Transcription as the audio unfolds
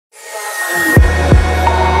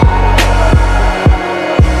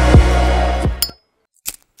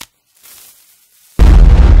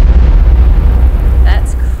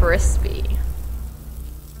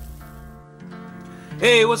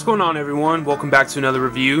Hey, what's going on everyone? Welcome back to another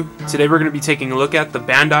review. Today we're going to be taking a look at the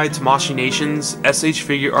Bandai Tamashii Nations SH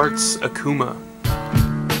Figuarts Akuma.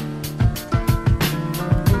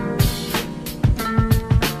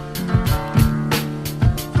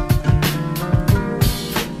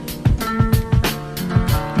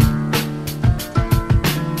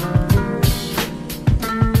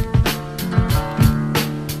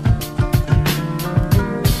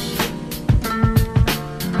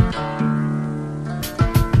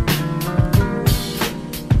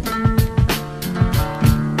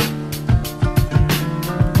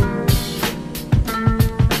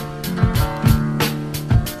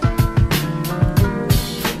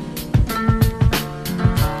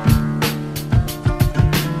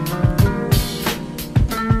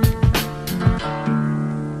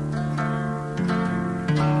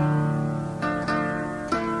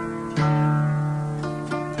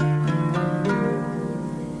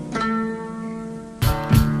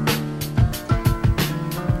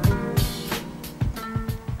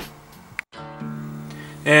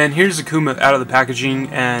 And here's Akuma out of the packaging,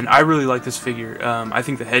 and I really like this figure. I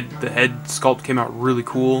think the head sculpt came out really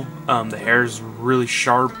cool. The hair is really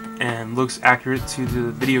sharp and looks accurate to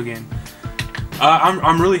the video game.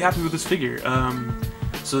 I'm really happy with this figure.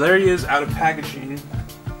 So there he is out of packaging.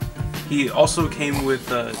 He also came with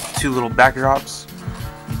two little backdrops.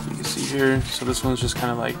 You can see here. So this one's just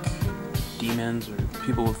kind of like demons or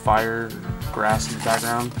people with fire, or grass in the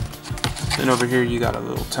background. Then over here you got a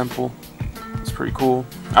little temple. It's pretty cool.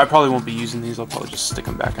 I probably won't be using these. I'll probably just stick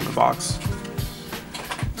them back in the box.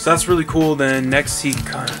 So that's really cool. Then next he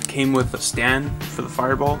came with a stand for the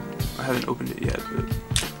fireball. I haven't opened it yet,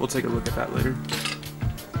 but we'll take a look at that later.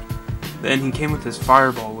 Then he came with this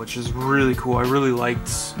fireball, which is really cool. I really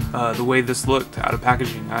liked the way this looked out of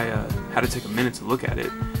packaging. I had to take a minute to look at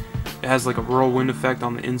it. It has like a whirlwind effect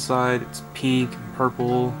on the inside. It's pink and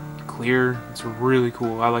purple, clear. It's really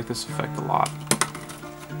cool. I like this effect a lot.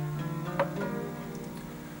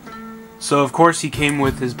 So of course he came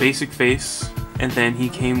with his basic face, and then he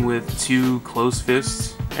came with two closed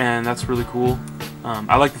fists, and that's really cool.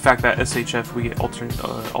 I like the fact that SHF we get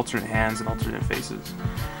alternate hands and alternate faces.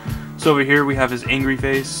 So over here we have his angry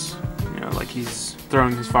face, you know, like he's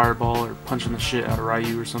throwing his fireball or punching the shit out of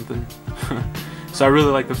Ryu or something. So I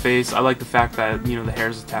really like the face. I like the fact that, you know, the hair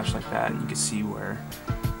is attached like that, and you can see where,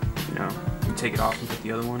 you know, you take it off and put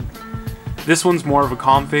the other one. This one's more of a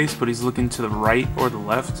calm face, but he's looking to the right or the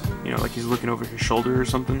left, you know, like he's looking over his shoulder or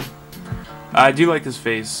something. I do like this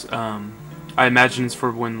face. I imagine it's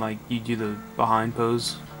for when, like, you do the behind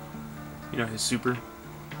pose, you know, his super.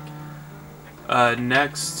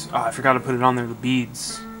 Next, I forgot to put it on there, the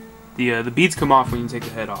beads. The beads come off when you take the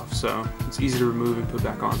head off, so it's easy to remove and put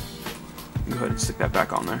back on. Go ahead and stick that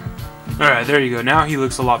back on there. Alright, there you go. Now he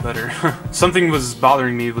looks a lot better. Something was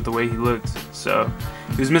bothering me with the way he looked, so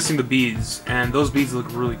he was missing the beads, and those beads look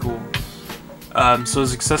really cool. So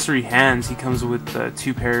his accessory hands, he comes with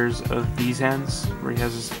two pairs of these hands, where he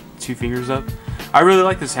has his two fingers up. I really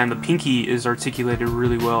like this hand. The pinky is articulated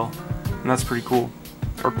really well, and that's pretty cool.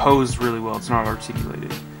 Or posed really well, it's not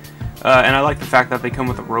articulated. And I like the fact that they come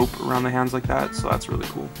with a rope around the hands like that, so that's really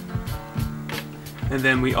cool. And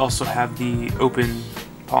then we also have the open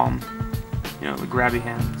palm, you know, the grabby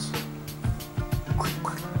hands.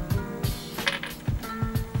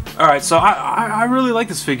 Alright, so I really like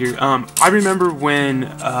this figure. I remember when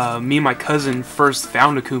me and my cousin first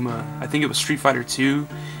found Akuma. I think it was Street Fighter 2,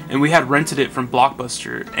 and we had rented it from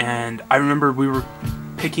Blockbuster, and I remember we were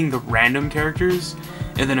picking the random characters,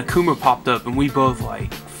 and then Akuma popped up, and we both,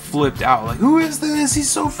 like, flipped out. Like, who is this? He's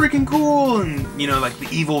so freaking cool! And, you know, like the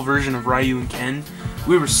evil version of Ryu and Ken.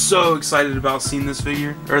 We were so excited about seeing this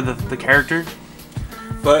figure, or the character.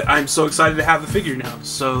 But I'm so excited to have the figure now.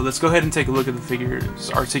 So let's go ahead and take a look at the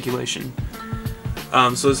figure's articulation.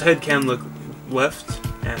 So his head can look left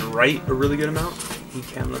and right a really good amount. He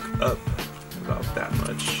can look up about that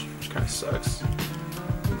much, which kind of sucks.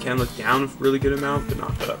 He can look down a really good amount, but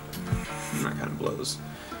not up. And that kind of blows.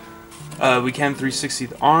 We can 360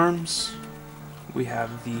 the arms. We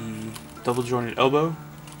have the double jointed elbow.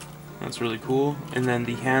 That's really cool. And then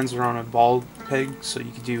the hands are on a ball peg, so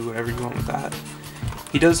you can do whatever you want with that.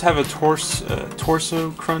 He does have a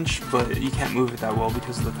torso crunch, but you can't move it that well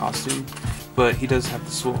because of the costume. But he does have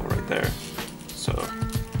the swivel right there, so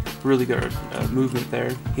really good movement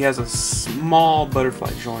there. He has a small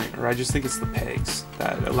butterfly joint, or I just think it's the pegs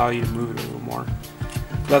that allow you to move it a little more.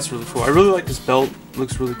 That's really cool. I really like this belt. It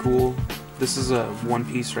looks really cool. This is a one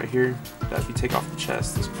piece right here that if you take off the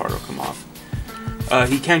chest, this part will come off.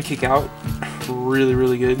 He can kick out really,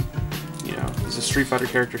 really good. You know, as a Street Fighter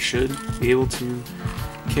character should be able to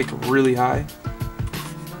kick really high.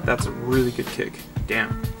 That's a really good kick.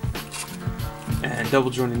 Damn. And double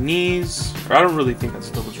jointed knees. Or I don't really think that's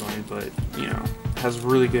double jointed, but you know, has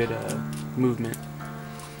really good movement.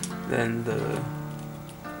 Then the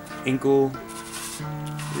ankle,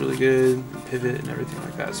 really good, pivot and everything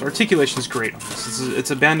like that. So articulation is great on this.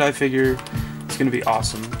 It's a Bandai figure. It's gonna be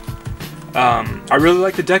awesome. I really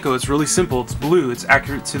like the deco. It's really simple. It's blue. It's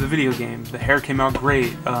accurate to the video game. The hair came out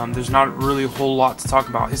great. There's not really a whole lot to talk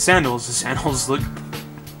about. His sandals look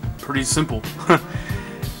pretty simple.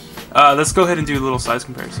 Let's go ahead and do a little size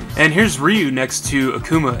comparison. And here's Ryu next to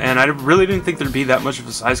Akuma, and I really didn't think there'd be that much of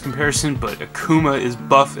a size comparison, but Akuma is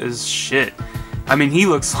buff as shit. I mean, he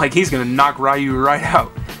looks like he's gonna knock Ryu right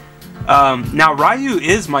out. Now, Ryu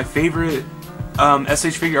is my favorite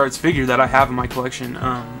SH Figuarts figure that I have in my collection.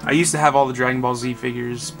 I used to have all the Dragon Ball Z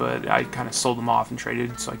figures, but I kind of sold them off and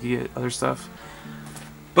traded so I could get other stuff.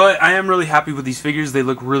 But I am really happy with these figures. They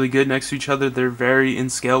look really good next to each other. They're very in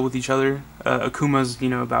scale with each other. Akuma's, you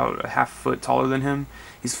know, about a half foot taller than him.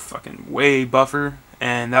 He's fucking way buffer,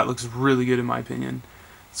 and that looks really good in my opinion.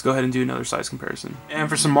 Let's go ahead and do another size comparison. And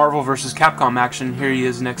for some Marvel vs. Capcom action, here he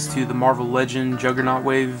is next to the Marvel Legend Juggernaut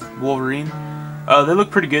Wave Wolverine. They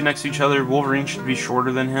look pretty good next to each other. Wolverine should be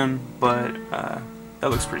shorter than him, but that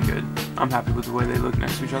looks pretty good. I'm happy with the way they look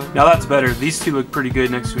next to each other. Now that's better. These two look pretty good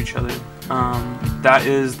next to each other. That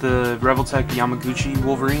is the Revoltech Yamaguchi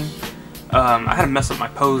Wolverine. I had to mess up my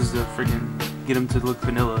pose to freaking get him to look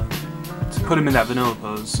vanilla, to put him in that vanilla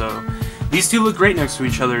pose. So these two look great next to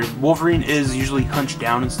each other. Wolverine is usually hunched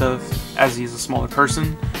down and stuff, as he is a smaller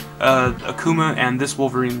person. Akuma and this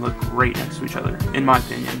Wolverine look great next to each other, in my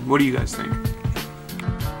opinion. What do you guys think?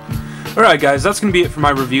 Alright guys, that's going to be it for my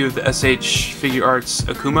review of the SH Figuarts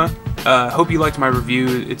Akuma. Hope you liked my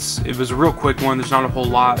review. It was a real quick one. There's not a whole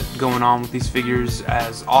lot going on with these figures.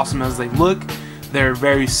 As awesome as they look, they're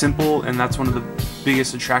very simple, and that's one of the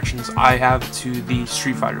biggest attractions I have to the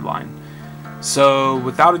Street Fighter line. So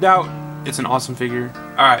without a doubt, it's an awesome figure.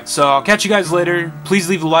 Alright, so I'll catch you guys later. Please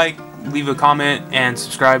leave a like, leave a comment, and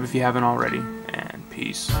subscribe if you haven't already. And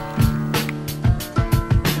peace.